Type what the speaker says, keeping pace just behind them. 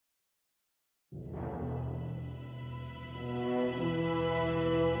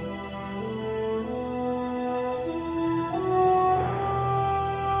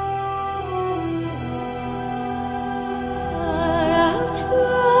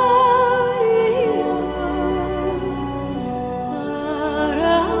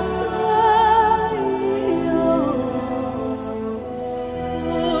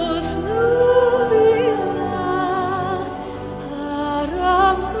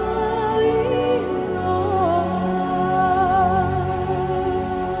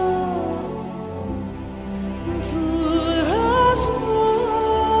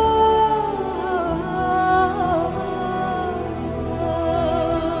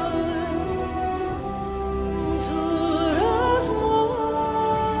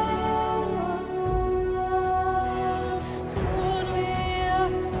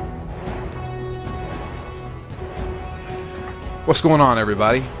What's going on,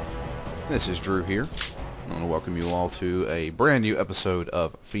 everybody? This is Drew here. I want to welcome you all to a brand new episode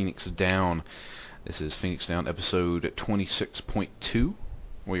of Phoenix Down. This is Phoenix Down episode 26.2.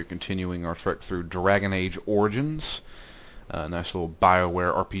 We're continuing our trek through Dragon Age Origins. Nice little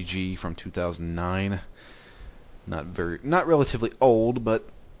BioWare RPG from 2009. Not relatively old, but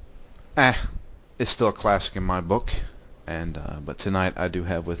it's still a classic in my book. But tonight I do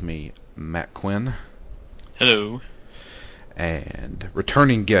have with me Matt Quinn. Hello. And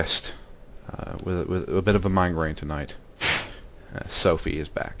returning guest with a bit of a migraine tonight. Sophie is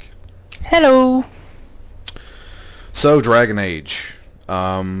back. Hello. So, Dragon Age.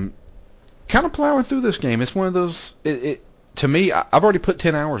 Kind of plowing through this game. It's one of those... To me, I've already put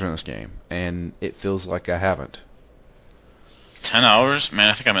 10 hours in this game, and it feels like I haven't. 10 hours? Man,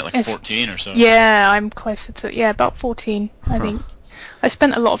 I think I'm at like 14 or so. Yeah, I'm closer to... about 14, I think. I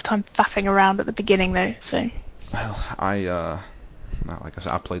spent a lot of time faffing around at the beginning, though, so... Well, like I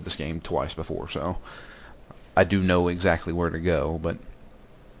said, I played this game twice before, so I do know exactly where to go. But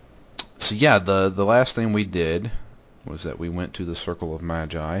so yeah, the last thing we did was that we went to the Circle of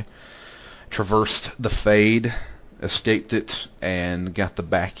Magi, traversed the Fade, escaped it, and got the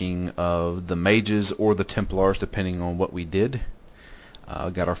backing of the Mages or the Templars, depending on what we did.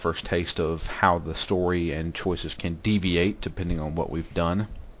 Got our first taste of how the story and choices can deviate depending on what we've done.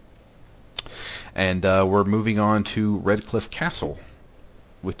 And we're moving on to Redcliffe Castle,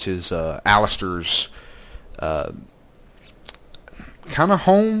 which is Alistair's kind of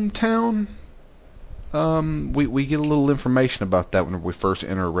hometown. We get a little information about that when we first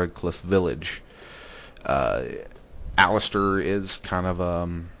enter Redcliffe Village. Alistair is kind of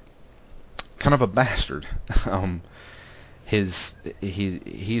a bastard.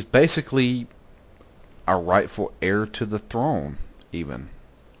 He's basically a rightful heir to the throne, even.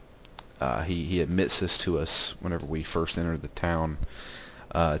 He admits this to us whenever we first entered the town,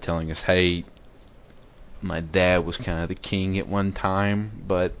 telling us, hey, my dad was kind of the king at one time,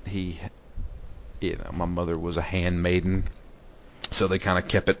 but my mother was a handmaiden, so they kind of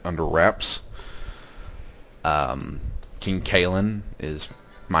kept it under wraps. King Kalen is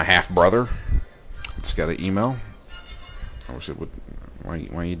my half-brother. Just got an email. I said, why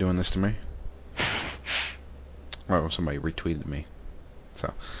are you doing this to me? Oh, somebody retweeted me.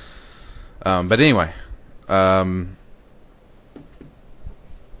 So... but anyway,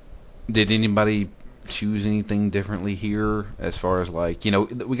 did anybody choose anything differently here as far as like,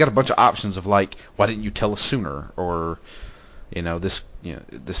 we got a bunch of options of like, why didn't you tell us sooner? Or, this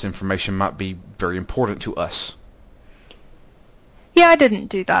information might be very important to us. Yeah, I didn't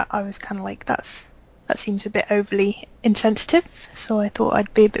do that. I was kind of like, that seems a bit overly insensitive, so I thought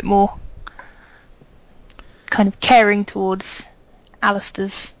I'd be a bit more kind of caring towards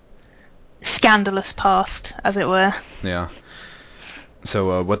Alistair's scandalous past, as it were. Yeah.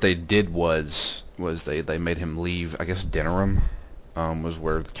 So what they did was they made him leave, I guess Denerim was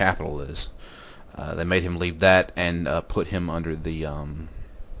where the capital is. They made him leave that and put him under the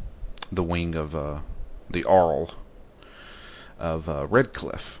wing of the Arl of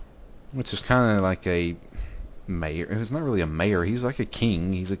Redcliffe, which is kind of like a mayor. He's not really a mayor. He's like a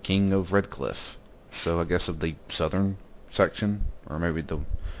king. He's a king of Redcliffe. So I guess of the southern section, or maybe the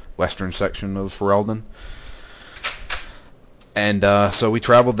western section of Ferelden. And so we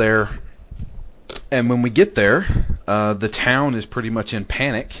traveled there, and when we get there, the town is pretty much in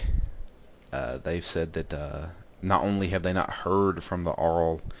panic. They've said that not only have they not heard from the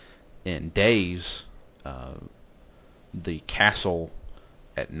Arl in days, the castle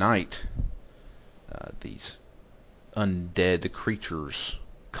at night, these undead creatures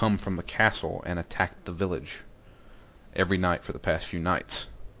come from the castle and attack the village every night for the past few nights.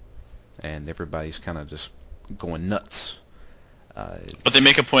 And everybody's kind of just going nuts. But they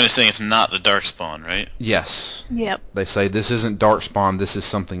make a point of saying it's not the Darkspawn, right? Yes. Yep. They say this isn't Darkspawn, this is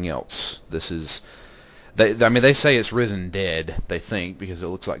something else. This is... They say it's risen dead, they think, because it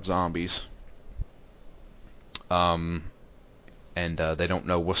looks like zombies. And they don't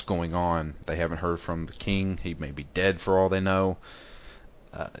know what's going on. They haven't heard from the king. He may be dead for all they know.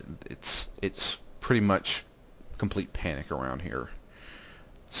 It's pretty much complete panic around here.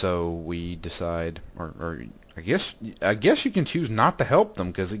 So we decide, or I guess you can choose not to help them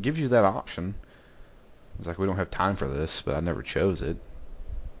because it gives you that option. It's like, we don't have time for this, but I never chose it.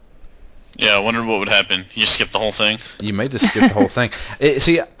 Yeah, I wondered what would happen. You skip the whole thing? You may just skip the whole thing.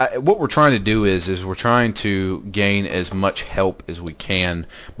 What we're trying to do is we're trying to gain as much help as we can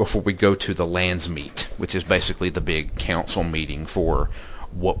before we go to the Landsmeet, which is basically the big council meeting for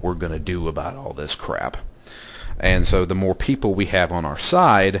what we're going to do about all this crap. And so the more people we have on our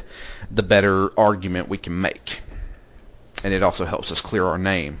side, the better argument we can make. and it also helps us clear our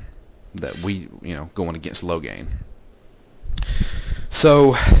name that we, going against Loghain.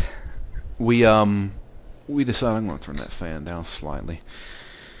 So we decide. I'm going to turn that fan down slightly.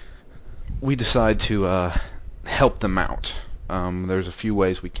 We decide to help them out. There's a few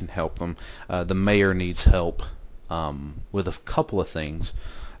ways we can help them. The mayor needs help with a couple of things,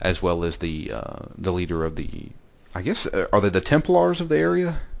 as well as the leader of the, I guess, are they the Templars of the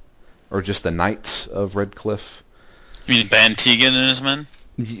area, or just the Knights of Redcliffe? You mean Ban Tegan and his men?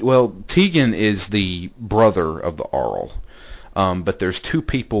 Well, Tegan is the brother of the Arl, but there's two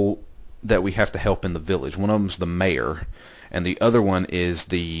people that we have to help in the village. One of them's the mayor, and the other one is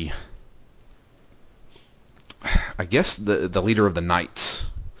the, I guess, the leader of the Knights.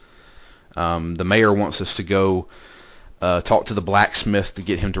 The mayor wants us to go talk to the blacksmith to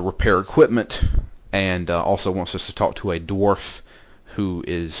get him to repair equipment, and also wants us to talk to a dwarf who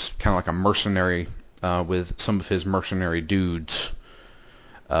is kind of like a mercenary with some of his mercenary dudes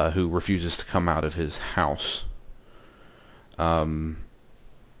who refuses to come out of his house. And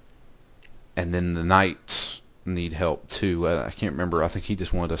then the knights need help too. I can't remember. I think he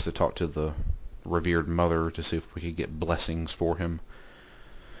just wanted us to talk to the revered mother to see if we could get blessings for him.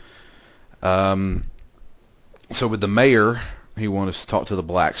 So with the mayor, he wanted us to talk to the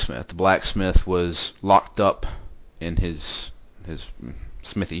blacksmith. The blacksmith was locked up in his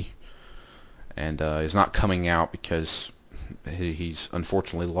smithy, and is not coming out because he's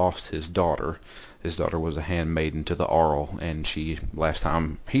unfortunately lost his daughter. His daughter was a handmaiden to the Arl, and last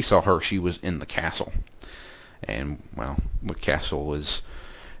time he saw her, she was in the castle. And, well, the castle is...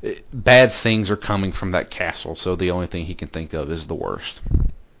 Bad things are coming from that castle, so the only thing he can think of is the worst.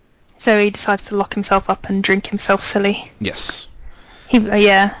 So he decides to lock himself up and drink himself silly. Yes. He's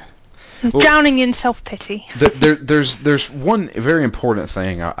drowning in self-pity. There's one very important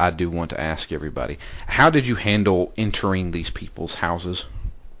thing I do want to ask everybody. How did you handle entering these people's houses?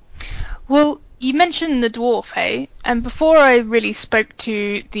 Well, you mentioned the dwarf, hey? And before I really spoke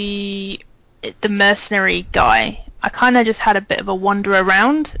to the mercenary guy, I kind of just had a bit of a wander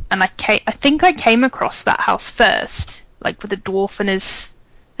around, and I think I came across that house first, like with the dwarf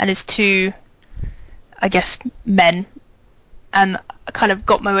and his two, I guess, men, and I kind of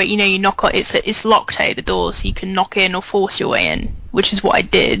got my way. You knock on it's locked, hey, the doors. So you can knock in or force your way in, which is what I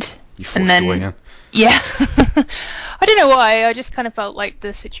did. You forced your way in? Yeah. I don't know why. I just kind of felt like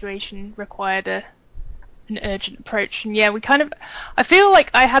the situation required an urgent approach. And yeah, I feel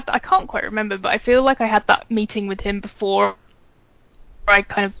like I can't quite remember, but I feel like I had that meeting with him before I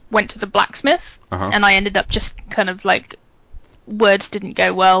kind of went to the blacksmith, and I ended up just kind of like, words didn't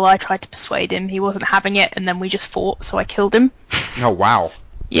go well. I tried to persuade him. He wasn't having it, and then we just fought, so I killed him. Oh, wow.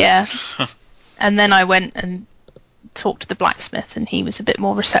 Yeah. And then I went and talked to the blacksmith, and he was a bit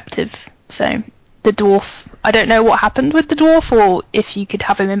more receptive. So the dwarf, I don't know what happened with the dwarf, or if you could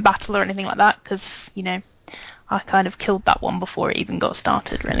have him in battle or anything like that, because, I kind of killed that one before it even got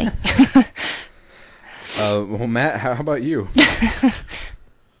started, really. Well, Matt, how about you?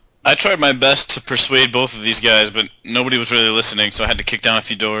 I tried my best to persuade both of these guys, but nobody was really listening, so I had to kick down a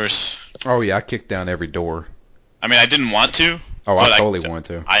few doors. Oh, yeah, I kicked down every door. I mean, I didn't want to. Oh, I totally wanted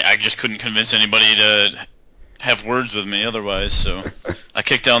to. I just couldn't convince anybody to have words with me otherwise, so I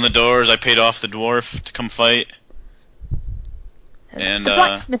kicked down the doors, I paid off the dwarf to come fight. And the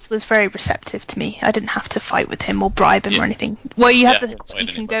blacksmith was very receptive to me. I didn't have to fight with him or bribe him or anything. Well, you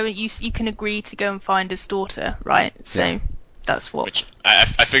can go and you can agree to go and find his daughter, right? So that's what. Which I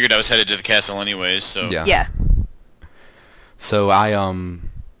figured I was headed to the castle anyways. So yeah. So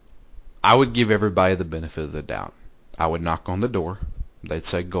I would give everybody the benefit of the doubt. I would knock on the door. They'd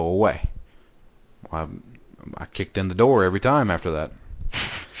say, "Go away." I kicked in the door every time after that.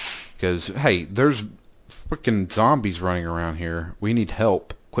 Because, hey, there's freaking zombies running around here. We need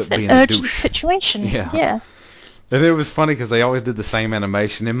help. Quit being a douche. Urgent situation. Yeah. And it was funny because they always did the same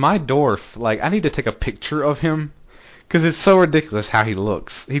animation. And my dwarf, I need to take a picture of him because it's so ridiculous how he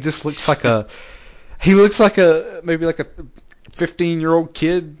looks. He just looks like maybe like a 15-year-old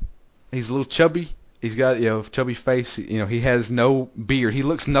kid. He's a little chubby. He's got, chubby face. He has no beard. He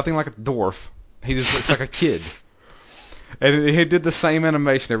looks nothing like a dwarf. He just looks like a kid. And he did the same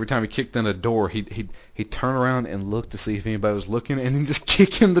animation every time he kicked in a door. He'd turn around and look to see if anybody was looking, and then just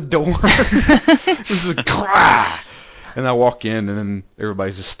kick in the door. It was just crack. And I walk in, and then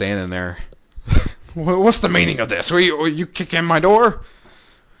everybody's just standing there. What's the meaning of this? Are you kick in my door?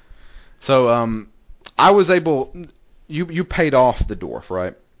 So I was able. You paid off the dwarf,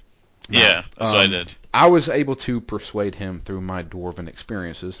 right? Yeah, that's what I did. I was able to persuade him through my dwarven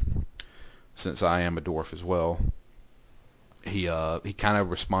experiences, since I am a dwarf as well. He kind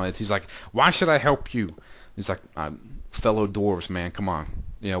of responded. He's like, "Why should I help you?" He's like, fellow dwarves, man, come on.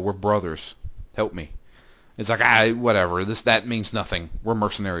 We're brothers. Help me. It's like, whatever. That means nothing. We're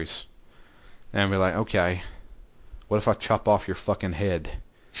mercenaries. And we're like, okay, what if I chop off your fucking head?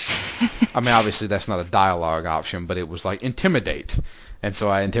 I mean, obviously that's not a dialogue option, but it was like, intimidate. And so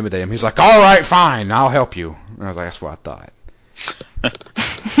I intimidated him. He's like, all right, fine, I'll help you. And I was like, that's what I thought.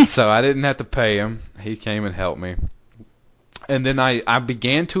 So I didn't have to pay him. He came and helped me. And then I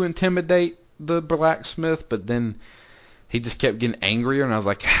began to intimidate the blacksmith, but then he just kept getting angrier, and I was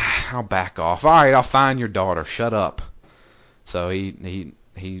like, I'll back off. All right, I'll find your daughter. Shut up. So he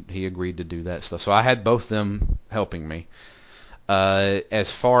agreed to do that stuff. So I had both them helping me. As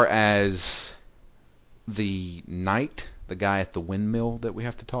far as the knight, the guy at the windmill that we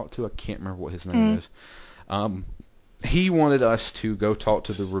have to talk to, I can't remember what his name is. He wanted us to go talk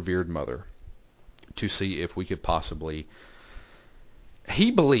to the revered mother to see if we could possibly...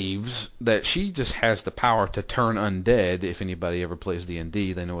 He believes that she just has the power to turn undead. If anybody ever plays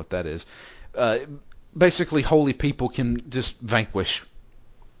D&D, they know what that is. Basically, holy people can just vanquish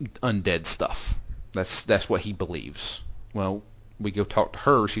undead stuff. That's what he believes. Well, we go talk to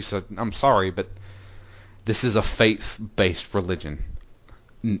her. She said, I'm sorry, but this is a faith-based religion.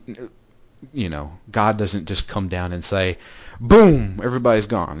 God doesn't just come down and say, boom, everybody's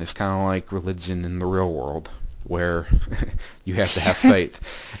gone. It's kind of like religion in the real world, where you have to have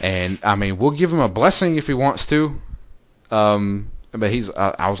faith. And, I mean, we'll give him a blessing if he wants to. But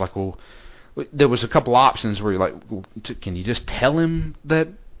I was like, well, there was a couple options where you're like, well, can you just tell him that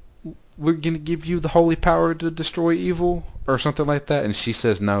we're going to give you the holy power to destroy evil or something like that? And she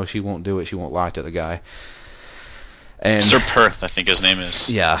says no, she won't do it. She won't lie to the guy. And Sir Perth, I think his name is.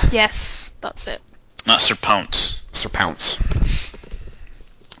 Yeah. Yes, that's it. Not Sir Pounce. Sir Pounce.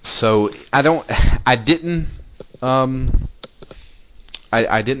 So I didn't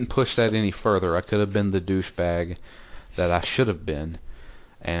push that any further. I could have been the douchebag that I should have been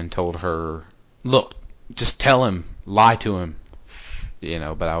and told her, look, just tell him, lie to him,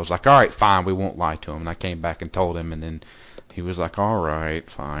 but I was like, all right, fine, we won't lie to him. And I came back and told him, and then he was like, all right,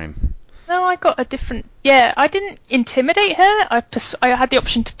 fine. No, I got a different... Yeah, I didn't intimidate her. I had the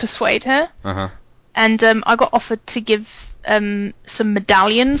option to persuade her. Uh-huh. And I got offered to give some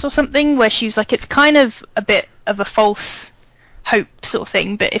medallions or something, where she was like, it's kind of a bit of a false hope sort of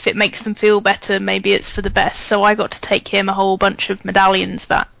thing, but if it makes them feel better, maybe it's for the best. So I got to take him a whole bunch of medallions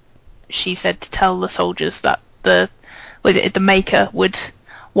that she said to tell the soldiers that the maker would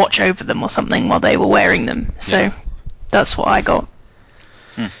watch over them or something while they were wearing them. So that's what I got.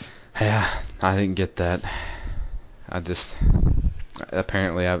 Yeah, I didn't get that.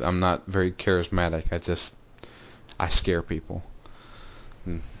 Apparently I'm not very charismatic. I scare people.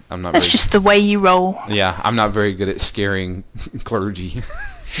 That's just the way you roll. Yeah, I'm not very good at scaring clergy.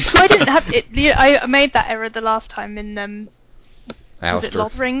 I didn't have it. I made that error the last time in was it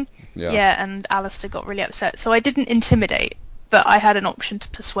Lothering? Yeah, and Alistair got really upset. So I didn't intimidate, but I had an option to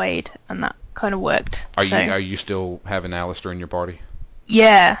persuade, and that kind of worked. Are you still having Alistair in your party?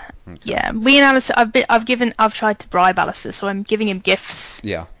 Yeah. Okay. Yeah. Me and Alistair, I've tried to bribe Alistair, so I'm giving him gifts.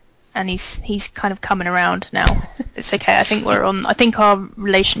 Yeah. And he's kind of coming around now. It's okay. I think our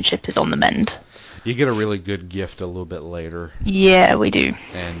relationship is on the mend. You get a really good gift a little bit later. Yeah, we do.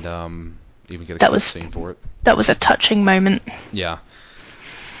 And even get a cutscene for it. That was a touching moment. Yeah.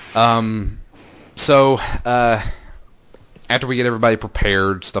 So after we get everybody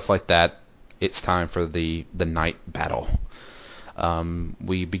prepared, stuff like that, it's time for the night battle.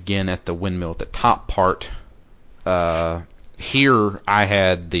 We begin at the windmill at the top part. Here I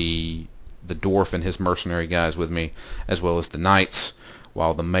had the dwarf and his mercenary guys with me, as well as the knights,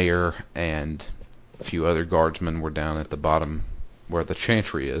 while the mayor and a few other guardsmen were down at the bottom where the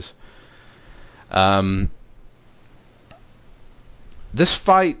chantry is. This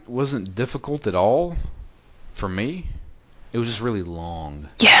fight wasn't difficult at all for me. It was just really long.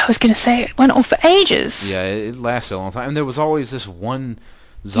 Yeah, I was going to say, it went on for ages. Yeah, it lasted a long time. And there was always this one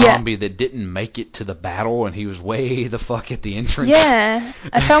zombie that didn't make it to the battle, and he was way the fuck at the entrance. Yeah,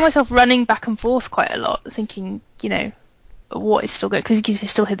 I found myself running back and forth quite a lot, thinking, what is still good, because you can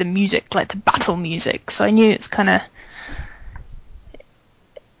still hear the music, like the battle music, so I knew it's kind of...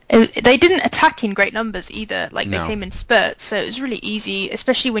 They didn't attack in great numbers either, they came in spurts, so it was really easy,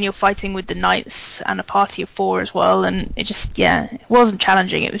 especially when you're fighting with the knights and a party of 4 as well, and it just, it wasn't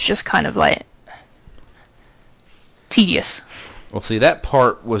challenging, it was just kind of tedious. Well, see, that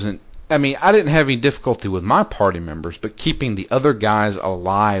part wasn't... I mean, I didn't have any difficulty with my party members, but keeping the other guys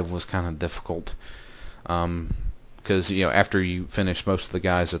alive was kind of difficult. Because, after you finish most of the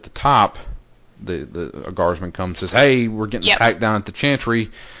guys at the top, a guardsman comes and says, hey, we're getting attacked down at the chantry.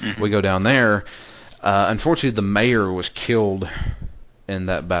 Mm-hmm. We go down there. Unfortunately, the mayor was killed in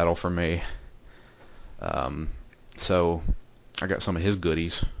that battle for me. So I got some of his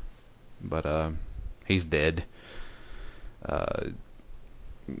goodies, but he's dead.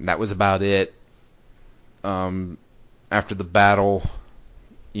 That was about it. After the battle,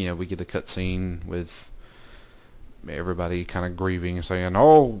 we get a cutscene with everybody kind of grieving and saying,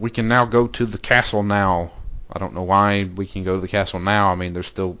 "Oh, we can now go to the castle now." I don't know why we can go to the castle now. I mean, there's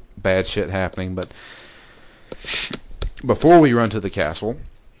still bad shit happening, but before we run to the castle,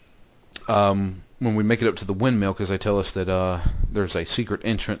 when we make it up to the windmill, because they tell us that there's a secret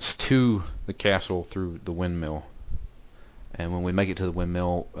entrance to the castle through the windmill. And when we make it to the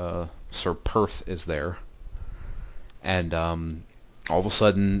windmill, Sir Perth is there. And all of a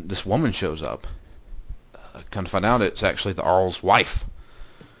sudden, this woman shows up. Come to find out, it's actually the Earl's wife.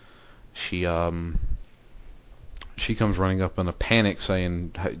 She comes running up in a panic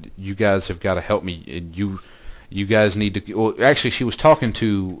saying, "Hey, you guys have got to help me. You guys need to..." Well, actually, she was talking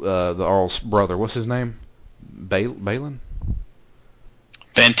to the Earl's brother. What's his name? Balin?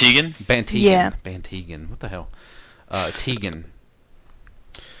 Bantegan? Bantegan. Yeah. Bantegan. What the hell? Tegan.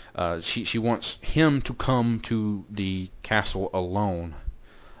 She wants him to come to the castle alone.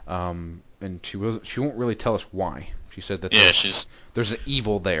 And she won't really tell us why. She said that there's an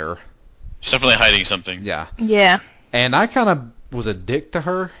evil there. She's definitely hiding something. Yeah. Yeah. And I kind of was a dick to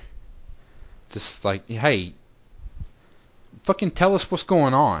her. Just like, hey, fucking tell us what's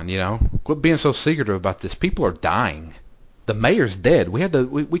going on, Quit being so secretive about this. People are dying. The mayor's dead.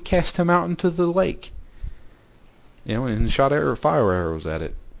 We cast him out into the lake. And shot fire arrows at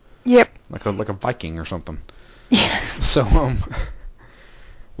it. Yep. Like a Viking or something. Yeah. So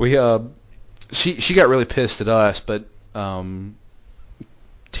she got really pissed at us, but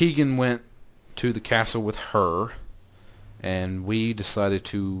Tegan went to the castle with her, and we decided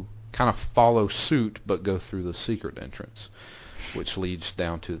to kind of follow suit, but go through the secret entrance, which leads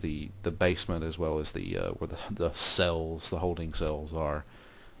down to the basement as well as the where the cells, the holding cells are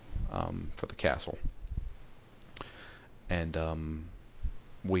for the castle. And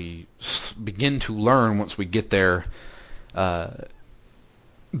we begin to learn once we get there.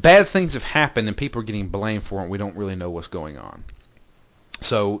 Bad things have happened and people are getting blamed for it. We don't really know what's going on.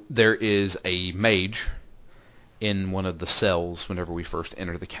 So there is a mage in one of the cells whenever we first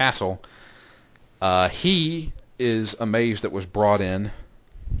enter the castle. He is a mage that was brought in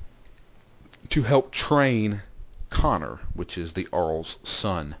to help train Connor, which is the Earl's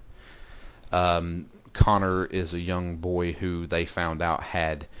son. Connor is a young boy who they found out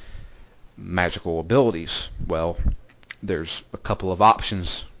had magical abilities. Well, there's a couple of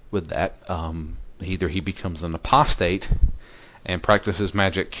options with that. Either he becomes an apostate and practices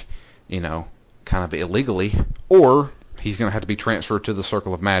magic, kind of illegally, or he's going to have to be transferred to the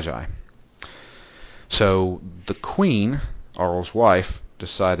Circle of Magi. So the Queen, Earl's wife,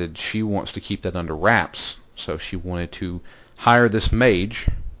 decided she wants to keep that under wraps. So she wanted to hire this mage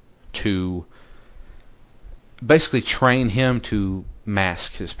to basically train him to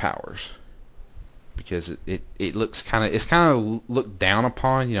mask his powers. Because it looks it's kind of looked down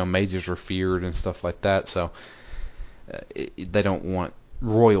upon, mages are feared and stuff like that, so they don't want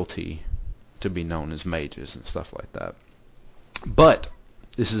royalty to be known as mages and stuff like that. But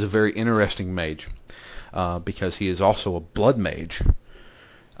this is a very interesting mage, because he is also a blood mage.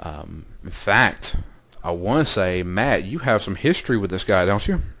 In fact, I want to say, Matt, you have some history with this guy, don't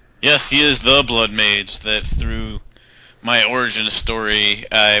you? Yes, he is the blood mage that through my origin story,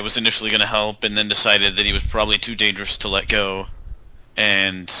 I was initially going to help and then decided that he was probably too dangerous to let go,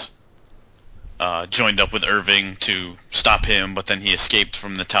 and joined up with Irving to stop him, but then he escaped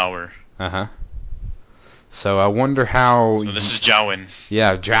from the tower. Uh-huh. So I wonder how... So this is Jowen.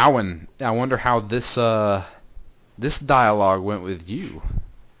 Yeah, Jowen. I wonder how this dialogue went with you.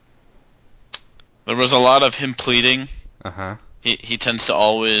 There was a lot of him pleading. Uh-huh. He tends to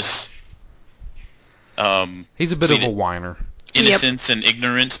always... He's a bit of a whiner. Innocence and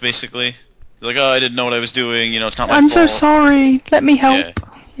ignorance, basically. Like, oh, I didn't know what I was doing, it's not my I'm fault. so sorry. Let me help.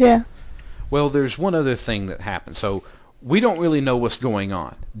 Yeah. Well, there's one other thing that happened. So we don't really know what's going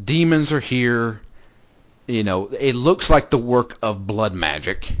on. Demons are here. It looks like the work of blood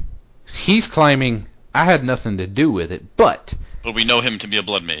magic. He's claiming I had nothing to do with it, but we know him to be a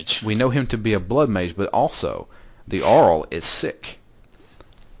blood mage. We know him to be a blood mage, but also the Earl is sick.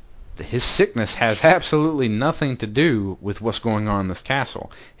 His sickness has absolutely nothing to do with what's going on in this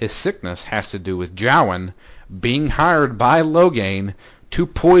castle. His sickness has to do with Jowen being hired by Loghain to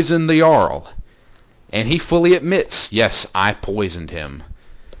poison the Earl. And he fully admits, yes, I poisoned him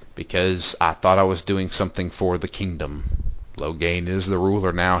because I thought I was doing something for the kingdom. Loghain is the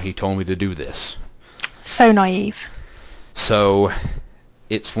ruler now. He told me to do this. So naive. So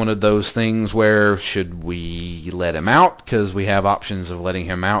it's one of those things where should we let him out because we have options of letting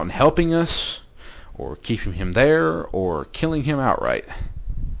him out and helping us, or keeping him there, or killing him outright.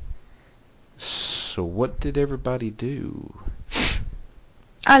 So what did everybody do?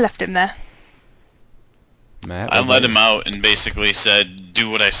 I left him there. Matt, I let him out and basically said, "Do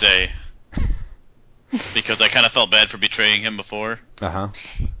what I say," because I kind of felt bad for betraying him before. Uh-huh.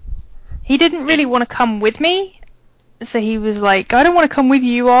 He didn't really want to come with me, so he was like, I don't want to come with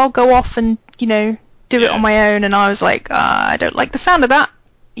you, I'll go off and, do it on my own, and I was like, I don't like the sound of that.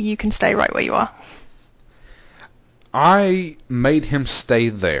 You can stay right where you are. I made him stay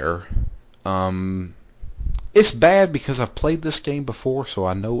there. It's bad because I've played this game before, so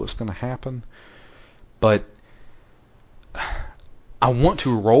I know what's going to happen. But I want to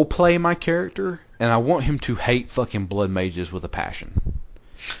roleplay my character, and I want him to hate fucking blood mages with a passion.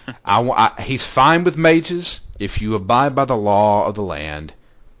 He's fine with mages. If you abide by the law of the land,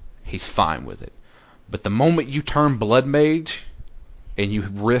 he's fine with it. But the moment you turn blood mage, and you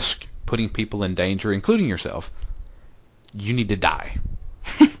risk putting people in danger, including yourself, you need to die.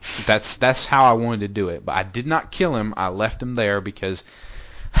 That's how I wanted to do it. But I did not kill him. I left him there because,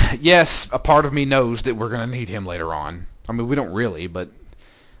 yes, a part of me knows that we're going to need him later on. I mean, we don't really, but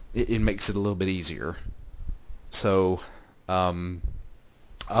it makes it a little bit easier. So,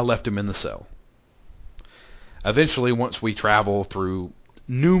 I left him in the cell. Eventually, once we travel through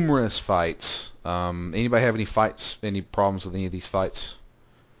numerous fights, anybody have any problems with any of these fights?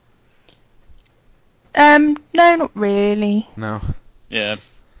 No, not really. No? Yeah.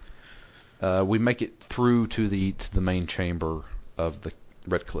 We make it through to the main chamber of the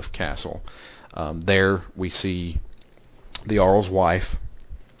Redcliffe Castle. There we see the Earl's wife,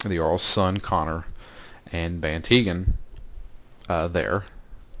 the Earl's son Connor, and Van Tegan there.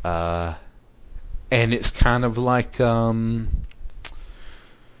 And it's kind of like I'm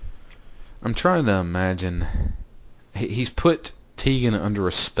trying to imagine. He's put Tegan under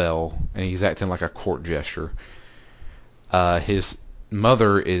a spell, and he's acting like a court jester. His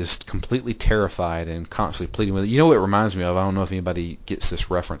mother is completely terrified and constantly pleading with it. You know what it reminds me of? I don't know if anybody gets this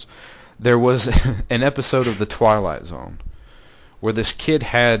reference. There was an episode of The Twilight Zone where this kid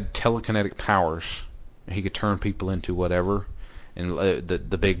had telekinetic powers. He could turn people into whatever. And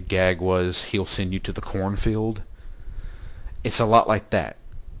the big gag was, he'll send you to the cornfield. It's a lot like that.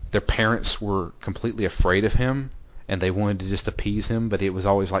 Their parents were completely afraid of him, and they wanted to just appease him, but it was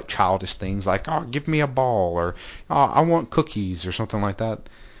always like childish things like, oh, give me a ball, or oh, I want cookies, or something like that.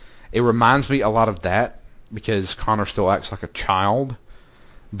 It reminds me a lot of that, because Connor still acts like a child,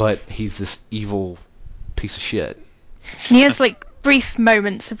 but he's this evil piece of shit. And he has, brief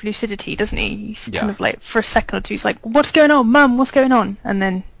moments of lucidity, doesn't he? He's kind of for a second or two, he's like, what's going on, Mum? What's going on? And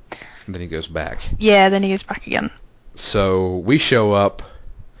then he goes back. Yeah, then he goes back again. So we show up,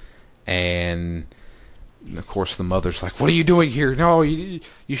 and of course the mother's like, what are you doing here? No, you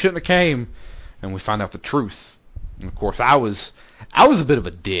shouldn't have came. And we find out the truth. And of course I was a bit of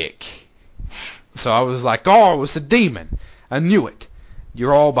a dick. So I was like, oh, it was a demon. I knew it.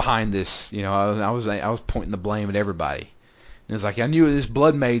 You're all behind this. I was pointing the blame at everybody. And it's like, I knew this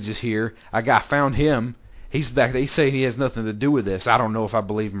blood mage is here. I found him. He's back there. He's saying he has nothing to do with this. I don't know if I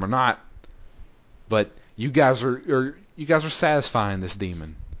believe him or not. But you guys are satisfying this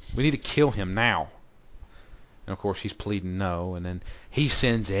demon. We need to kill him now. And of course he's pleading no. And then he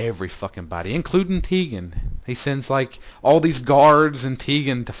sends every fucking body, including Tegan. He sends all these guards and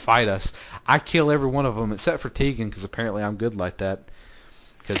Tegan to fight us. I kill every one of them except for Tegan, because apparently I'm good like that.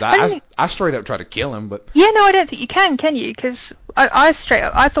 Because I straight up try to kill him, but yeah, no, I don't think you can you? Because I straight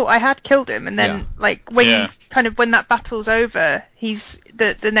up, I thought I had killed him, and then when that battle's over, he's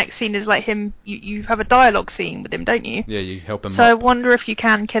the next scene is him. You have a dialogue scene with him, don't you? Yeah, you help him. So I wonder if you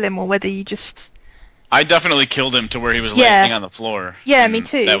can kill him, or whether you just. I definitely killed him to where he was laying on the floor. Yeah, me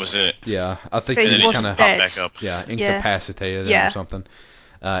too. That was it. Yeah, I think he just kind of popped back up. Yeah, incapacitated him or something,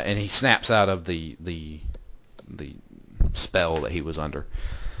 and he snaps out of the spell that he was under.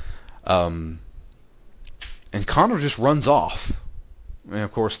 And Connor just runs off. And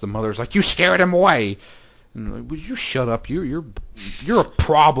of course the mother's like, you scared him away. And like, would you shut up? You're a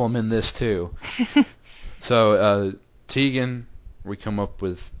problem in this too. So Tegan, we come up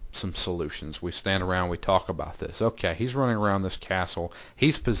with some solutions. We stand around, we talk about this. Okay, he's running around this castle.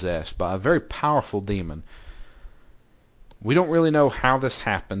 He's possessed by a very powerful demon. We don't really know how this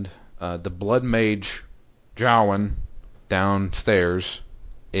happened. The blood mage Jowan downstairs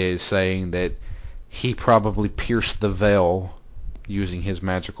is saying that he probably pierced the veil using his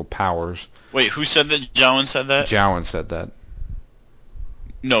magical powers. Wait, who said that? Jowan said that? Jowan said that.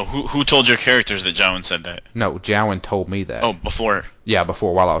 No, who told your characters that Jowan said that? No, Jowan told me that. Oh, before. Yeah,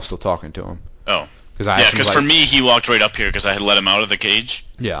 before, while I was still talking to him. Oh. Because for me, he walked right up here because I had let him out of the cage.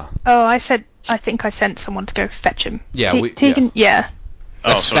 Yeah. Oh, I think I sent someone to go fetch him. Yeah, Tegan, yeah.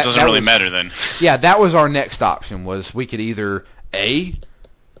 Oh, so it doesn't really matter then. Yeah, that was our next option, was we could either,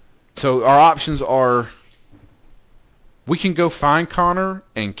 so our options are, we can go find Connor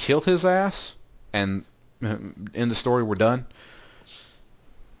and kill his ass, and in the story we're done.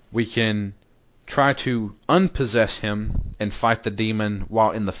 We can try to unpossess him and fight the demon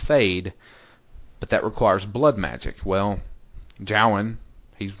while in the Fade, but that requires blood magic. Well, Jowan,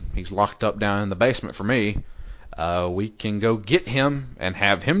 he's locked up down in the basement for me. We can go get him and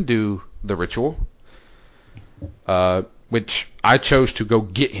have him do the ritual, which I chose to go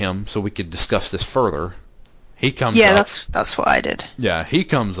get him so we could discuss this further. He comes up. Yeah, that's what I did. Yeah, he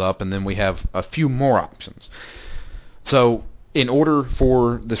comes up, and then we have a few more options. So, in order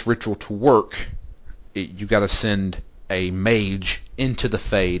for this ritual to work, you got to send a mage into the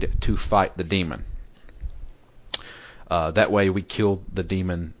Fade to fight the demon. That way we kill the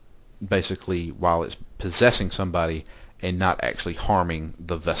demon basically while it's possessing somebody and not actually harming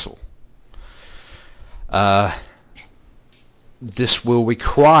the vessel. This will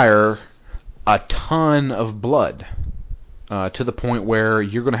require a ton of blood, to the point where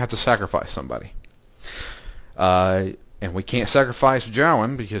you're going to have to sacrifice somebody. And we can't sacrifice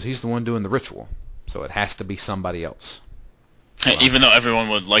Jowan because he's the one doing the ritual. So it has to be somebody else. Even though everyone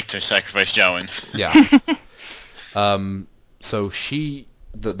would like to sacrifice Jowan. Yeah. So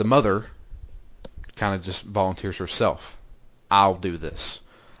the mother, kind of just volunteers herself. I'll do this.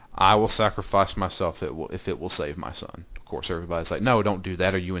 I will sacrifice myself if it will save my son. Of course, everybody's like, no, don't do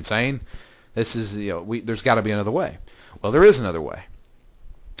that. Are you insane? This is, there's got to be another way. Well, there is another way.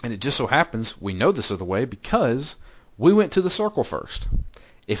 And it just so happens we know this other way because we went to the circle first.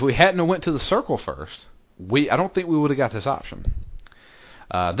 If we hadn't went to the circle first, I don't think we would have got this option.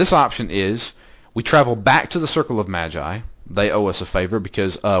 This option is we travel back to the Circle of Magi. They owe us a favor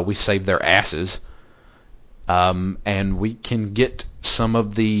because we saved their asses. And we can get some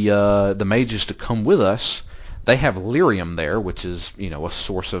of the mages to come with us. They have lyrium there, which is, a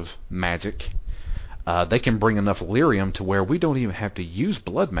source of magic. They can bring enough lyrium to where we don't even have to use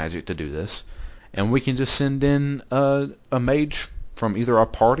blood magic to do this. And we can just send in a mage from either our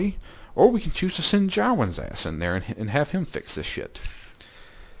party, or we can choose to send Jowan's ass in there and have him fix this shit.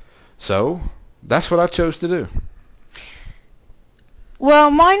 So, that's what I chose to do. Well,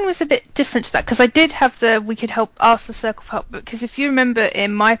 mine was a bit different to that, because I did have we could ask the circle for help, because if you remember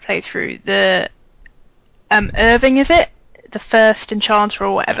in my playthrough, the Irving, is it? The first enchanter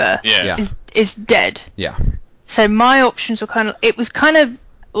or whatever, is dead. Yeah. So my options were it was kind of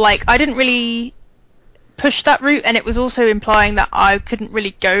like, I didn't really push that route, and it was also implying that I couldn't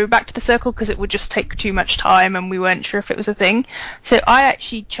really go back to the circle because it would just take too much time and we weren't sure if it was a thing. So I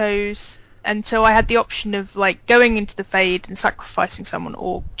actually chose, and so I had the option of going into the Fade and sacrificing someone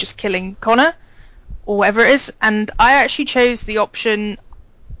or just killing Connor or whatever it is, and I actually chose the option,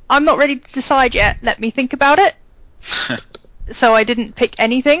 I'm not ready to decide yet, let me think about it. So I didn't pick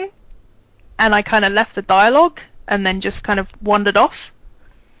anything, and I kind of left the dialogue and then just kind of wandered off.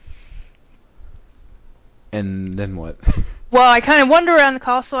 And then what? Well, I kind of wander around the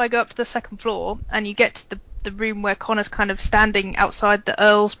castle. I go up to the second floor, and you get to the room where Connor's kind of standing outside the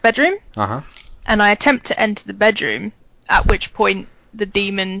Earl's bedroom. Uh-huh. And I attempt to enter the bedroom, at which point the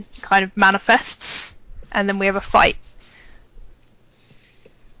demon kind of manifests, and then we have a fight.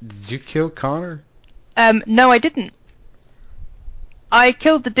 Did you kill Connor? No, I didn't. I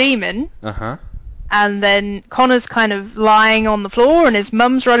killed the demon. Uh-huh. And then Connor's kind of lying on the floor, and his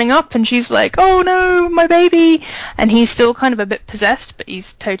mum's running up, and she's like, oh no, my baby! And he's still kind of a bit possessed, but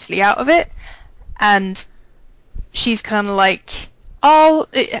he's totally out of it. And she's kind of like,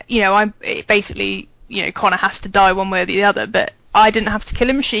 basically, Connor has to die one way or the other, but I didn't have to kill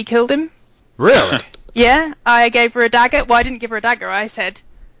him, she killed him. Really? Yeah, I gave her a dagger. Well, I didn't give her a dagger, I said,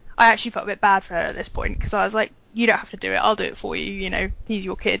 I actually felt a bit bad for her at this point, because I was like, you don't have to do it, I'll do it for you, he's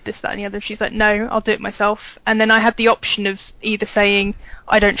your kid, this, that, and the other. She's like, no, I'll do it myself. And then I had the option of either saying,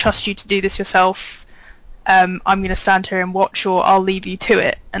 I don't trust you to do this yourself, I'm going to stand here and watch, or I'll leave you to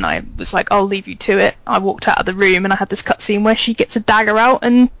it. And I was like, I'll leave you to it. I walked out of the room, and I had this cutscene where she gets a dagger out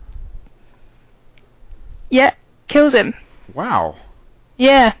and, kills him. Wow.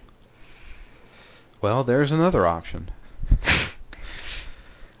 Yeah. Well, there's another option.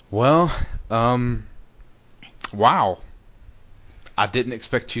 Well, wow. I didn't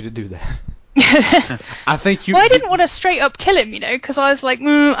expect you to do that. I think you. Well, I didn't want to straight up kill him, because I was like,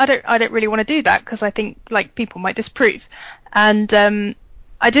 I don't really want to do that, because I think people might disapprove. And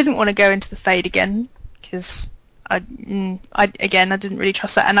I didn't want to go into the Fade again because I didn't really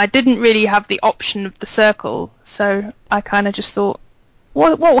trust that, and I didn't really have the option of the circle, so I kind of just thought,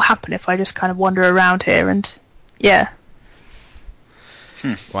 what will happen if I just kind of wander around here? And yeah.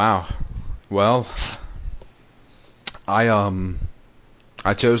 Wow. Well, I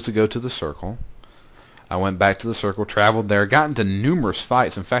chose to go to the circle. I went back to the circle, traveled there, got into numerous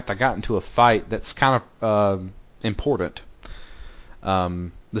fights. In fact, I got into a fight that's kind of important.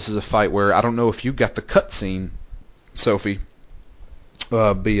 This is a fight where I don't know if you got the cutscene, Sophie.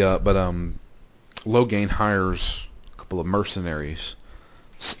 But Loghain hires a couple of mercenaries,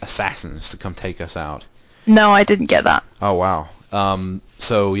 assassins, to come take us out. No, I didn't get that. Oh wow.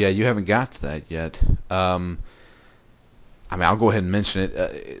 So yeah, you haven't got to that yet. I mean, I'll go ahead and mention it.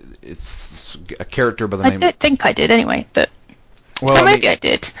 It's a character by the name. I don't think I did anyway, but maybe I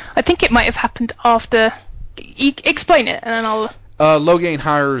did. I think it might have happened after. Explain it, and then I'll. Loghain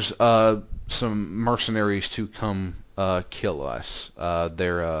hires some mercenaries to come kill us.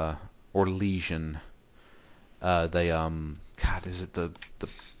 They're Orlesian. They God, is it the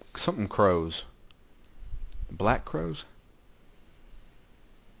something crows? Black crows?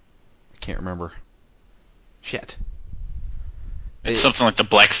 I can't remember. Shit. It's something like the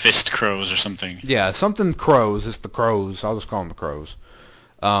Black Fist Crows or something. Yeah, something crows. It's the crows. I'll just call them the crows.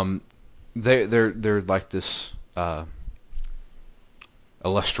 They're like this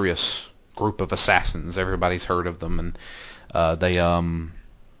illustrious group of assassins. Everybody's heard of them, and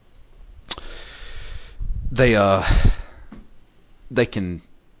they can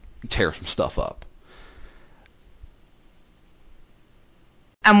tear some stuff up.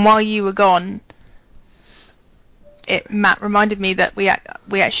 And while you were gone, Matt reminded me that we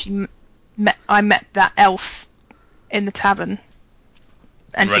actually met. I met that elf in the tavern,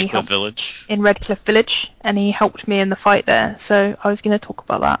 and he Redcliffe helped Village. in Redcliffe Village, and he helped me in the fight there. So I was going to talk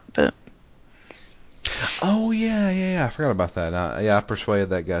about that, but Oh yeah. I forgot about that. Yeah, I persuaded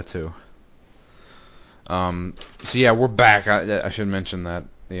that guy too. So yeah, we're back. I should mention that.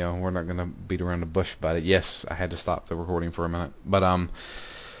 You know, we're not gonna beat around the bush about it. Yes, I had to stop the recording for a minute, but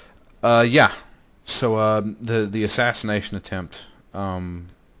yeah. So the assassination attempt.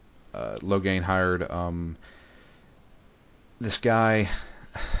 Loghain hired this guy.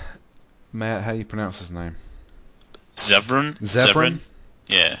 Matt, how do you pronounce his name? Zevran?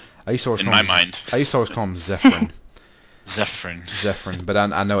 Yeah. I used to always in call my him, mind. I used to always call him Zephyrin. Zephyrin. But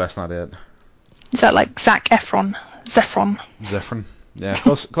I know that's not it. is that like Zac Efron? Zephyrin. Yeah,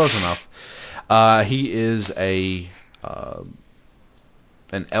 close enough. He is an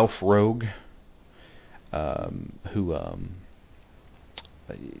elf rogue who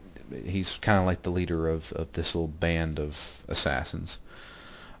he's kind of like the leader of this little band of assassins.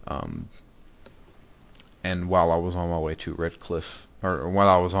 And while I was on my way to Redcliffe, or while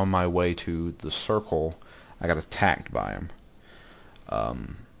I was on my way to the Circle, I got attacked by him.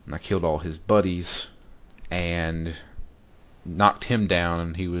 And I killed all his buddies and knocked him down,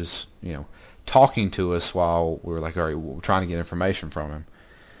 and he was, talking to us while we were like, all right, we're trying to get information from him.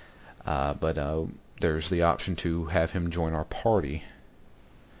 But there's the option to have him join our party.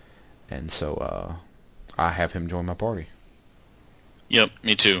 And so I have him join my party. Yep,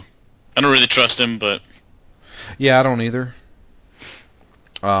 me too. I don't really trust him, but... Yeah, I don't either.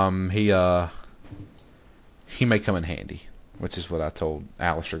 He may come in handy, which is what I told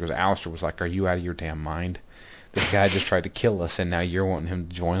Alistair, because Alistair was like, are you out of your damn mind? This guy just tried to kill us, and now you're wanting him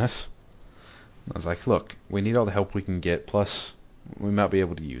to join us? I was like, look, we need all the help we can get, plus we might be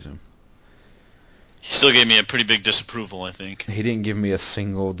able to use him. He still gave me a pretty big disapproval, I think. He didn't give me a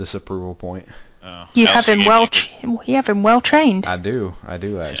single disapproval point. You have him well trained. I do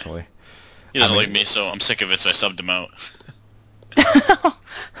actually. Yeah. He doesn't like me, so I'm sick of it, so I subbed him out.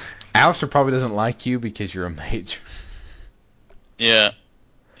 Alistair probably doesn't like you because you're a mage. Yeah.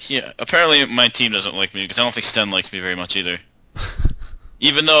 Apparently my team doesn't like me, because I don't think Sten likes me very much either.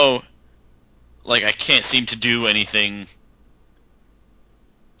 Even though, I can't seem to do anything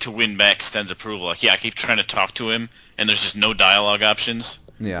to win back Sten's approval. I keep trying to talk to him, and there's just no dialogue options.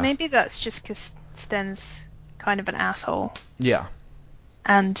 Yeah. Maybe that's just because Sten's kind of an asshole. Yeah.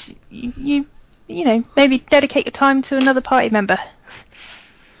 And you maybe dedicate your time to another party member.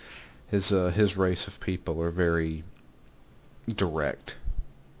 His race of people are very direct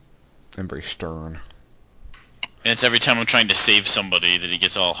and very stern. And it's every time I'm trying to save somebody that he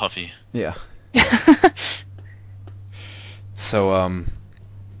gets all huffy. Yeah. So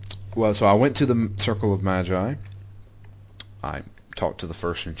I went to the Circle of Magi. I talked to the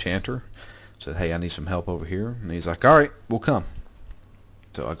first enchanter. Said, hey, I need some help over here. And he's like, all right, we'll come.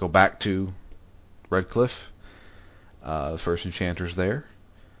 So I go back to Redcliffe. The first enchanter's there.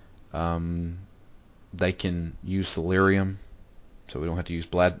 They can use Delirium, so we don't have to use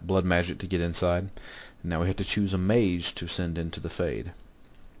blood magic to get inside. Now we have to choose a mage to send into the Fade.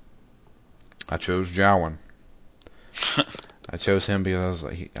 I chose Jowan. I chose him because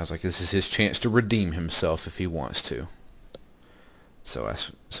I was like, this is his chance to redeem himself if he wants to. So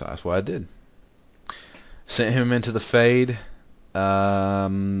that's what I did. Sent him into the Fade.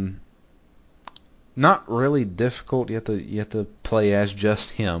 Not really difficult. You have to play as just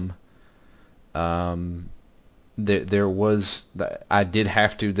him. There was I did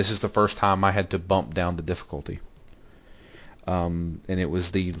have to. This is the first time I had to bump down the difficulty. And it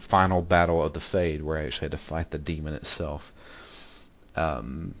was the final battle of the Fade where I actually had to fight the demon itself.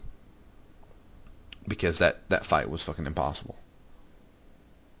 Because that fight was fucking impossible.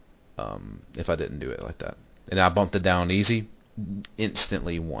 If I didn't do it like that. And I bumped it down easy,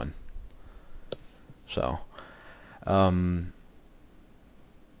 instantly won. So, but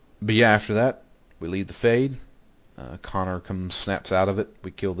yeah, after that, we leave the Fade. Connor snaps out of it.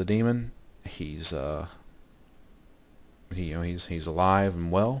 We kill the demon. He's he's alive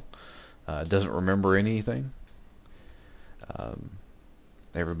and well. Doesn't remember anything.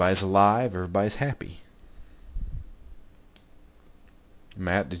 Everybody's alive. Everybody's happy.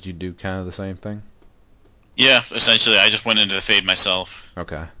 Matt, did you do kind of the same thing? Yeah, essentially, I just went into the Fade myself.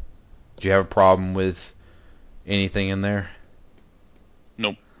 Okay. Do you have a problem with anything in there?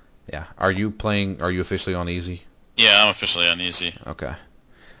 Nope. Yeah. Are you officially on easy? Yeah, I'm officially on easy. Okay.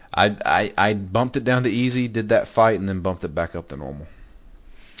 I bumped it down to easy, did that fight, and then bumped it back up to normal.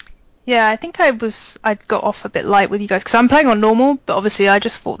 Yeah, I think I got off a bit light with you guys because I'm playing on normal, but obviously I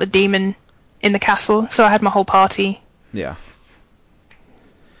just fought the demon in the castle, so I had my whole party. Yeah.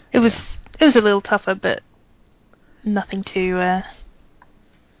 It was a little tougher, but nothing too.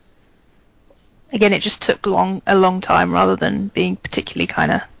 Again, it just took a long time rather than being particularly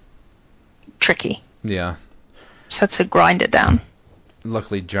kind of tricky. Yeah. Just had to grind it down.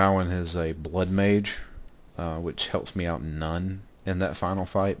 Luckily, Jowan is a blood mage, which helps me out none in that final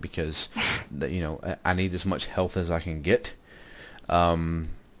fight because, I need as much health as I can get. But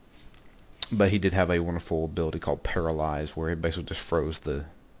he did have a wonderful ability called Paralyze, where he basically just froze the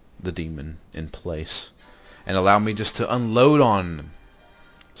demon in place and allowed me just to unload on him.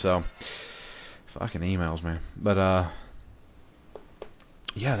 So, fucking emails, man. But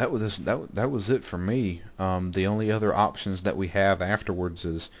yeah, that was it for me. The only other options that we have afterwards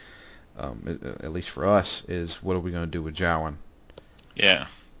is, at least for us, is what are we going to do with Jowan? Yeah.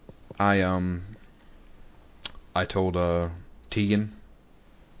 I told Tegan,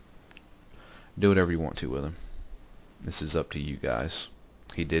 do whatever you want to with him. This is up to you guys.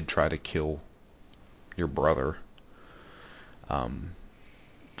 He did try to kill your brother,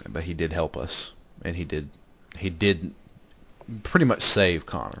 but he did help us, and he did pretty much save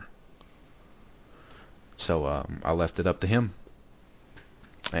Connor. So I left it up to him,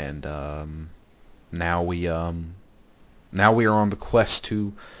 and now we are on the quest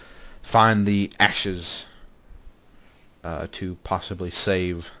to find the ashes to possibly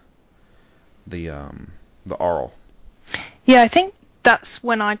save the Arl. Yeah, I think that's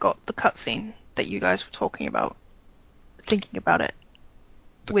when I got the cutscene that you guys were talking about, thinking about it,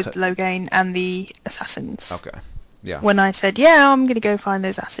 with Loghain and the assassins. Okay. Yeah. When I said, yeah, I'm going to go find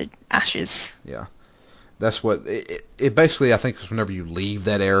those ashes. Yeah. That's what it basically, I think, is whenever you leave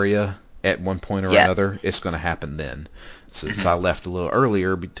that area at one point or another, it's going to happen then. Since I left a little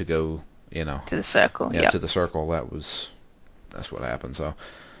earlier to go, to the circle. Yeah, to the circle. That's what happened. So,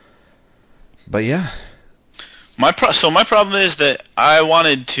 but yeah. My problem is that I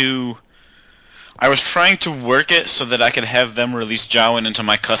was trying to work it so that I could have them release Jowan into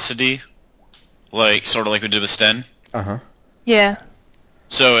my custody, sort of like we did with Sten. Uh-huh. Yeah.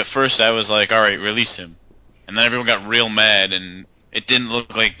 So at first I was like, all right, release him. And then everyone got real mad, and it didn't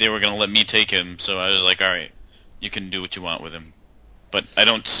look like they were going to let me take him, so I was like, all right, you can do what you want with him. But I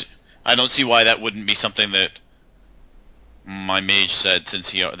don't see why that wouldn't be something that my mage said,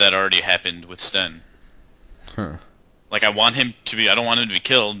 since that already happened with Sten. Huh. I don't want him to be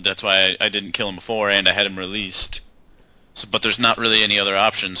killed. That's why I didn't kill him before, and I had him released. So, but there's not really any other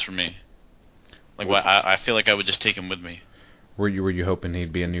options for me. I feel like I would just take him with me. Were you hoping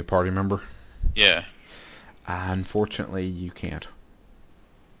he'd be a new party member? Yeah. Unfortunately, you can't.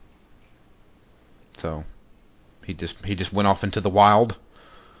 So, he just went off into the wild.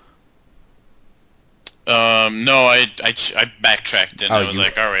 No, I backtracked, and I was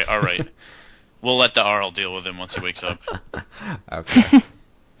like, all right. We'll let the Arl deal with him once he wakes up. Okay.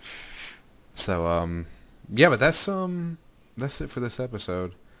 So, yeah, but that's it for this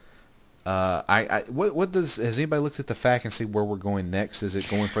episode. What has anybody looked at the fact and see where we're going next? Is it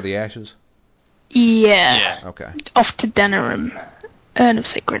going for the ashes? Yeah. Yeah. Okay. Off to Denerim. Urn of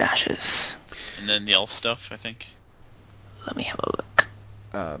Sacred Ashes. And then the elf stuff, I think. Let me have a look.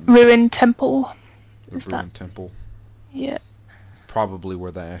 Um, Ruined Temple. the Is Ruined that? Temple. Yeah. Probably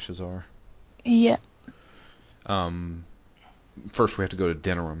where the ashes are. Yeah. First we have to go to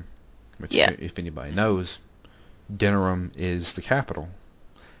Denerim, which, Yeah. if anybody knows, Denerim is the capital.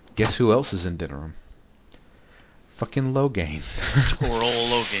 Guess who else is in Denerim? Fucking Loghain. Poor old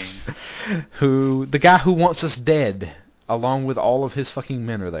Loghain. The guy who wants us dead, along with all of his fucking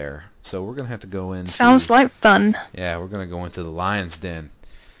men are there. So we're gonna have to go into. Sounds like fun. Yeah, we're gonna go into the Lion's Den,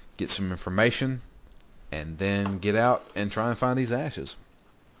 get some information, and then get out and try and find these ashes.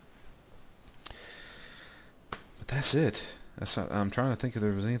 But that's it. I'm trying to think if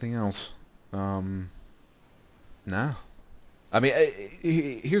there was anything else. No. I mean,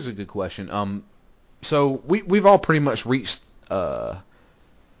 here's a good question. So we've all pretty much reached the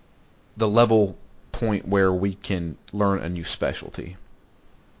level point where we can learn a new specialty.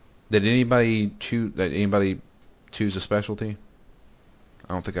 Did anybody choose a specialty?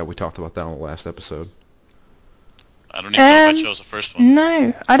 I don't think we talked about that on the last episode. I don't even know if I chose the first one.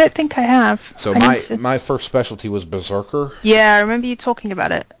 No, I don't think I have. So my first specialty was Berserker. Yeah, I remember you talking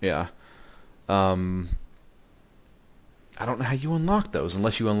about it. Yeah. I don't know how you unlock those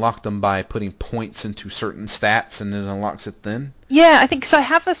unless you unlock them by putting points into certain stats and it unlocks it then. Yeah, I think so. I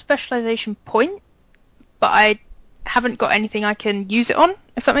have a specialization point, but I haven't got anything I can use it on,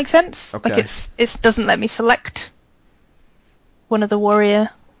 if that makes sense. Okay. Like it doesn't let me select one of the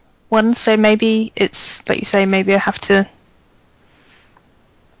warrior ones, so maybe it's, like you say, maybe I have to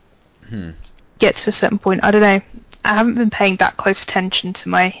get to a certain point. I don't know. I haven't been paying that close attention to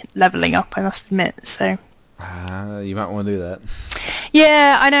my leveling up, I must admit, so... You might want to do that.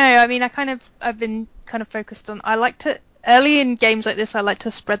 Yeah, I know. I mean, I've been kind of focused on... Early in games like this, I like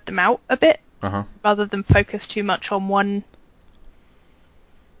to spread them out a bit, rather than focus too much on one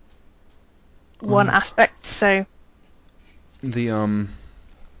aspect, so...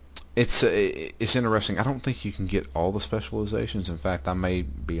 It's interesting. I don't think you can get all the specializations. In fact, I may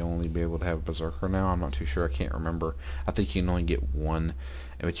only be able to have Berserker now. I'm not too sure. I can't remember. I think you can only get one,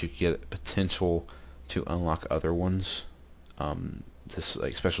 but you get potential to unlock other ones. This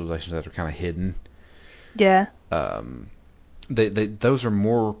like specializations that are kind of hidden. Yeah. Those are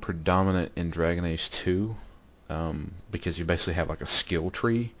more predominant in Dragon Age 2, because you basically have like a skill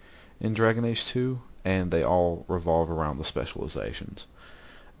tree in Dragon Age 2, and they all revolve around the specializations.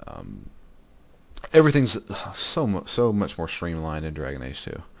 Everything's so much more streamlined in Dragon Age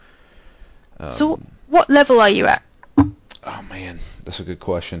 2. So, what level are you at? Oh man, that's a good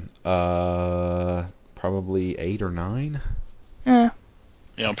question. Probably 8 or 9. Yeah,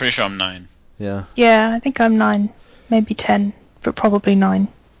 I'm pretty sure I'm 9. Yeah. Yeah, I think I'm 9, maybe 10, but probably 9,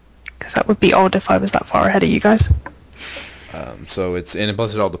 because that would be odd if I was that far ahead of you guys. So and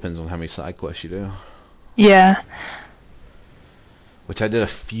plus it all depends on how many side quests you do. Yeah. Which I did a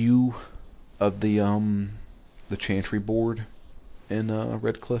few of the Chantry board in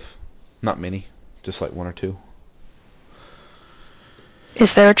Redcliffe. Not many, just like 1 or 2.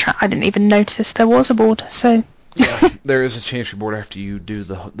 Is there I didn't even notice there was a board, so... Yeah, there is a Chantry board after you do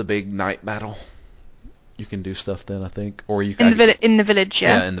the big night battle. You can do stuff then, I think. Or you can... In the village,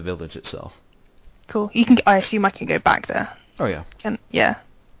 yeah? Yeah, in the village itself. Cool. I assume I can go back there. Oh, yeah. Yeah.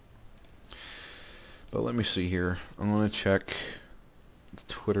 But let me see here. I'm going to check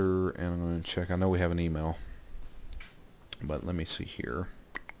Twitter, and I'm going to check... I know we have an email. But let me see here.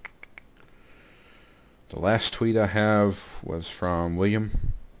 The last tweet I have was from William.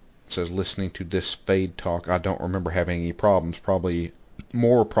 It says, listening to this Fade talk, I don't remember having any problems. Probably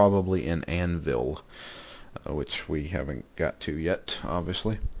in Anvil, which we haven't got to yet,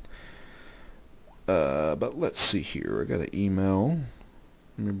 obviously. But let's see here. I got an email.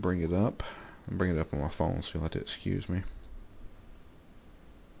 Let me bring it up. I'm bringing it up on my phone, so you'll have to excuse me.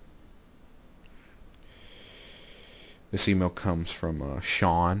 This email comes from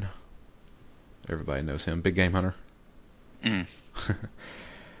Sean. Everybody knows him. Big Game Hunter.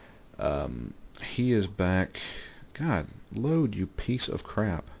 He is back. God, load, you piece of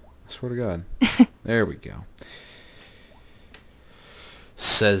crap. I swear to God. There we go.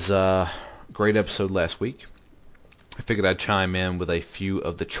 Says, great episode last week. I figured I'd chime in with a few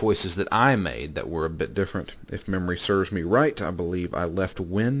of the choices that I made that were a bit different. If memory serves me right, I believe I left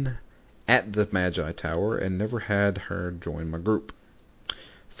Wynn at the Magi Tower and never had her join my group.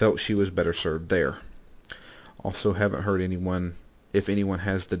 Felt she was better served there. Also haven't heard if anyone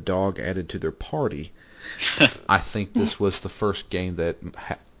has the dog added to their party. I think this was the first game that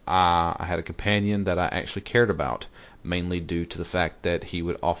I had a companion that I actually cared about, mainly due to the fact that he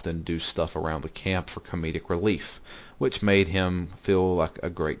would often do stuff around the camp for comedic relief, which made him feel like a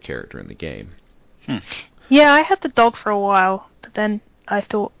great character in the game. Yeah, I had the dog for a while, but then I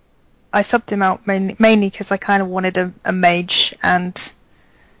thought I subbed him out mainly because I kind of wanted a mage, and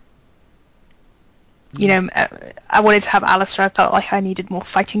I wanted to have Alistair. I felt like I needed more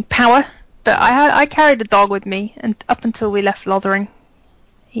fighting power, but I carried the dog with me, and up until we left Lothering,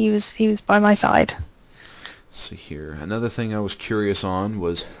 he was by my side. Let's see here. Another thing I was curious on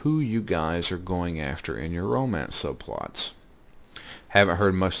was who you guys are going after in your romance subplots. Haven't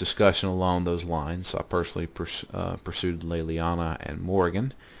heard much discussion along those lines, so I personally pursued Leliana and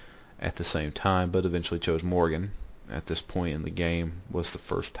Morgan at the same time, but eventually chose Morgan. At this point in the game was the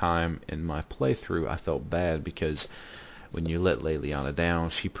first time in my playthrough I felt bad because when you let Leliana down,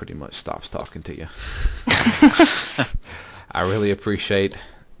 she pretty much stops talking to you. I really appreciate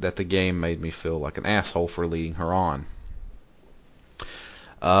that the game made me feel like an asshole for leading her on.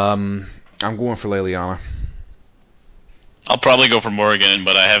 I'm going for Leliana. I'll probably go for Morgan,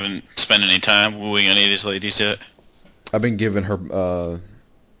 but I haven't spent any time wooing any of these ladies yet. I've been giving her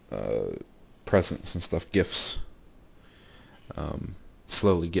presents and stuff, gifts.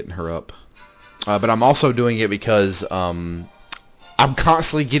 Slowly getting her up. But I'm also doing it because I'm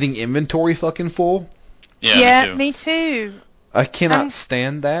constantly getting inventory fucking full. Yeah, me too. I cannot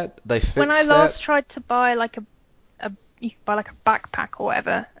stand that. They fixed When I that. last tried to buy like you could buy like a backpack or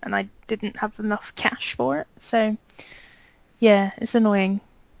whatever, and I didn't have enough cash for it, so yeah, it's annoying.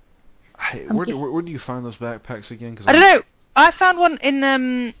 Where do you find those backpacks again? I don't know. I found one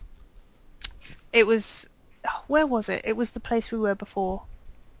in it was, where was it? It was the place we were before,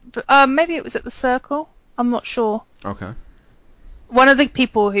 but maybe it was at the Circle. I'm not sure. Okay. One of the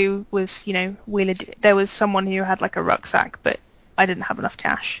people who was, there was someone who had like a rucksack, but I didn't have enough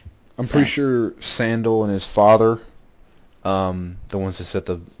cash. I'm pretty sure Sandal and his father, the ones that set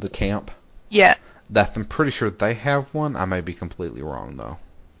the camp. Yeah. I'm pretty sure they have one. I may be completely wrong though.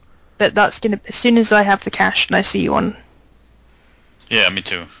 But that's as soon as I have the cash and I see one. Yeah, me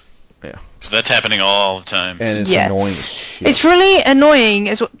too. Yeah. Because that's happening all the time. And it's annoying as shit. It's really annoying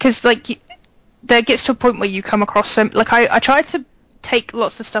as well, because there gets to a point where you come across some, I try to take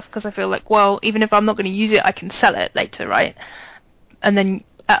lots of stuff because I feel like, well, even if I'm not going to use it, I can sell it later, right? And then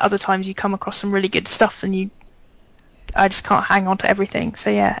at other times you come across some really good stuff and I just can't hang on to everything. So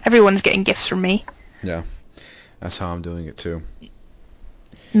yeah, everyone's getting gifts from me. Yeah, that's how I'm doing it too.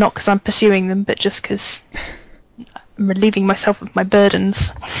 Not because I'm pursuing them, but just because I'm relieving myself of my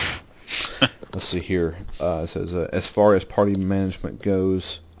burdens. Let's see here. It says, as far as party management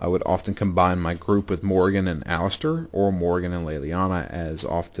goes, I would often combine my group with Morgan and Alistair, or Morgan and Leliana, as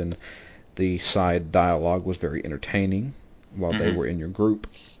often the side dialogue was very entertaining while they were in your group.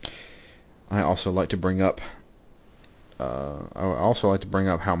 I also like to bring up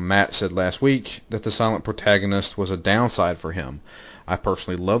how Matt said last week that the silent protagonist was a downside for him. I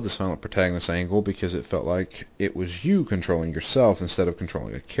personally love the silent protagonist angle because it felt like it was you controlling yourself instead of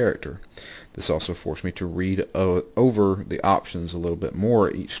controlling a character. This also forced me to read over the options a little bit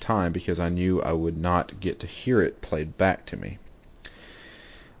more each time because I knew I would not get to hear it played back to me.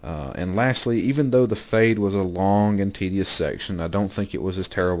 And lastly, even though the Fade was a long and tedious section, I don't think it was as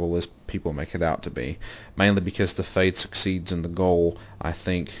terrible as people make it out to be, mainly because the Fade succeeds in the goal I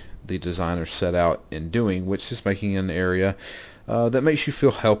think the designers set out in doing, which is making an area that makes you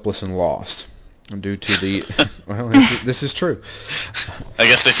feel helpless and lost. Due to the... well, this is true. I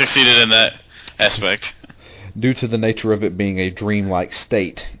guess they succeeded in that aspect. Due to the nature of it being a dreamlike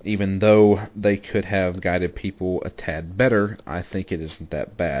state, even though they could have guided people a tad better, I think it isn't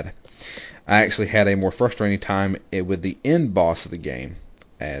that bad. I actually had a more frustrating time with the end boss of the game,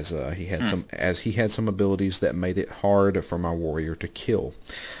 as he had some abilities that made it hard for my warrior to kill.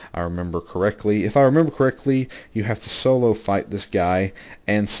 If I remember correctly, you have to solo fight this guy,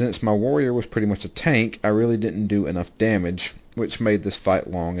 and since my warrior was pretty much a tank, I really didn't do enough damage, which made this fight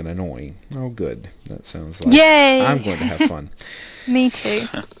long and annoying. Oh, good. That sounds like Yay! I'm going to have fun. Me too.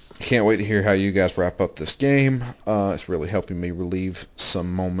 Can't wait to hear how you guys wrap up this game. It's really helping me relive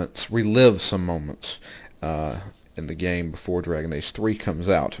some moments in the game before Dragon Age 3 comes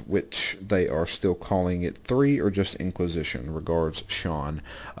out, which they are still calling it 3 or just Inquisition. Regards, Sean.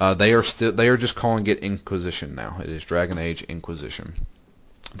 They are just calling it Inquisition now. It is Dragon Age Inquisition.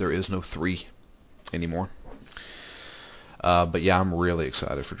 There is no 3 anymore. But yeah, I'm really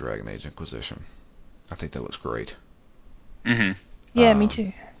excited for Dragon Age Inquisition. I think that looks great. Mm-hmm. Yeah, me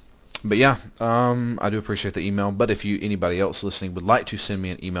too. But yeah, I do appreciate the email. But if anybody else listening would like to send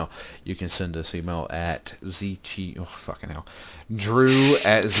me an email, you can send us email at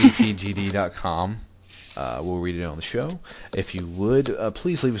drew@ztgd.com. We'll read it on the show. If you would,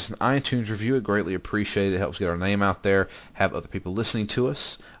 please leave us an iTunes review. It greatly appreciated. It helps get our name out there, have other people listening to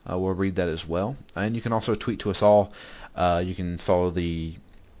us. We'll read that as well. And you can also tweet to us all. You can follow the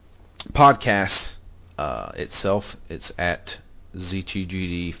podcast itself. It's at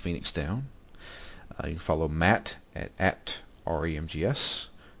ZTGD Phoenix Down. You can follow Matt at REMGS.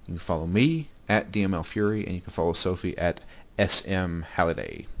 You can follow me at DML Fury, and you can follow Sophie at SM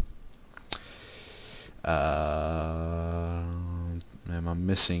Halliday. Am I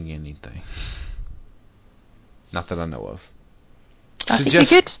missing anything? Not that I know of. I think you're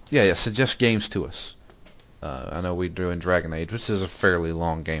good. Yeah, suggest games to us. I know we drew in Dragon Age, which is a fairly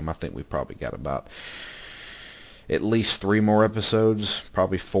long game. I think we probably got about at least 3 more episodes,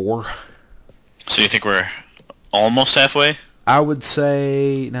 probably 4. So you think we're almost halfway? I would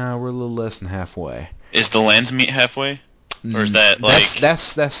say, no, we're a little less than halfway. Is the Landsmeet halfway? Or is that like...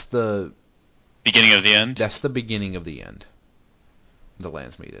 That's the... beginning of the end? That's the beginning of the end. The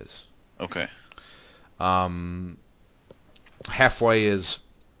Landsmeet is. Okay. Halfway is...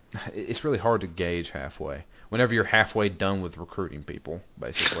 It's really hard to gauge halfway. Whenever you're halfway done with recruiting people,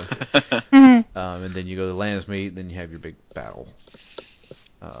 basically. And then you go to the Landsmeet, then you have your big battle.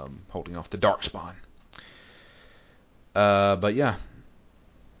 Holding off the Darkspawn. But yeah.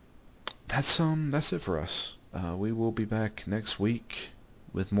 That's it for us. We will be back next week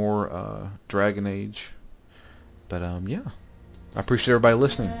with more Dragon Age. But yeah. I appreciate everybody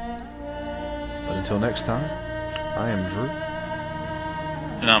listening. But until next time, I am Drew.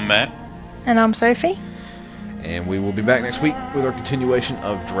 And I'm Matt. And I'm Sophie. And we will be back next week with our continuation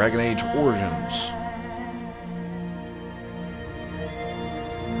of Dragon Age Origins.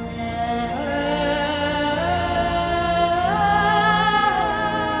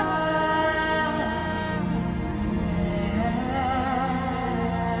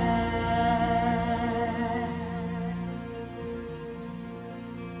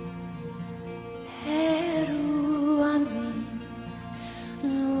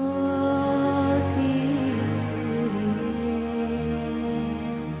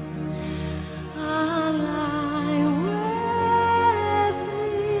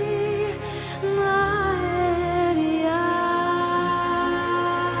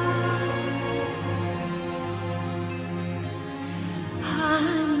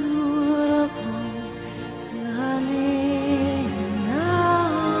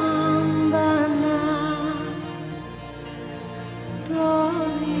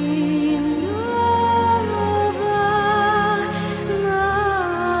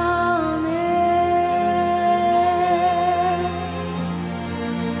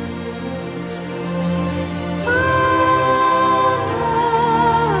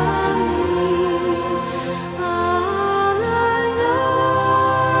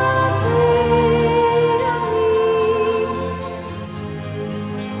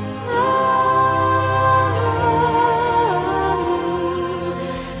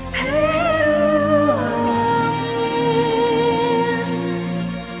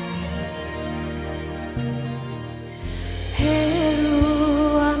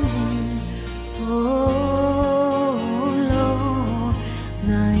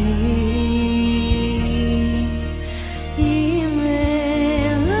 Night.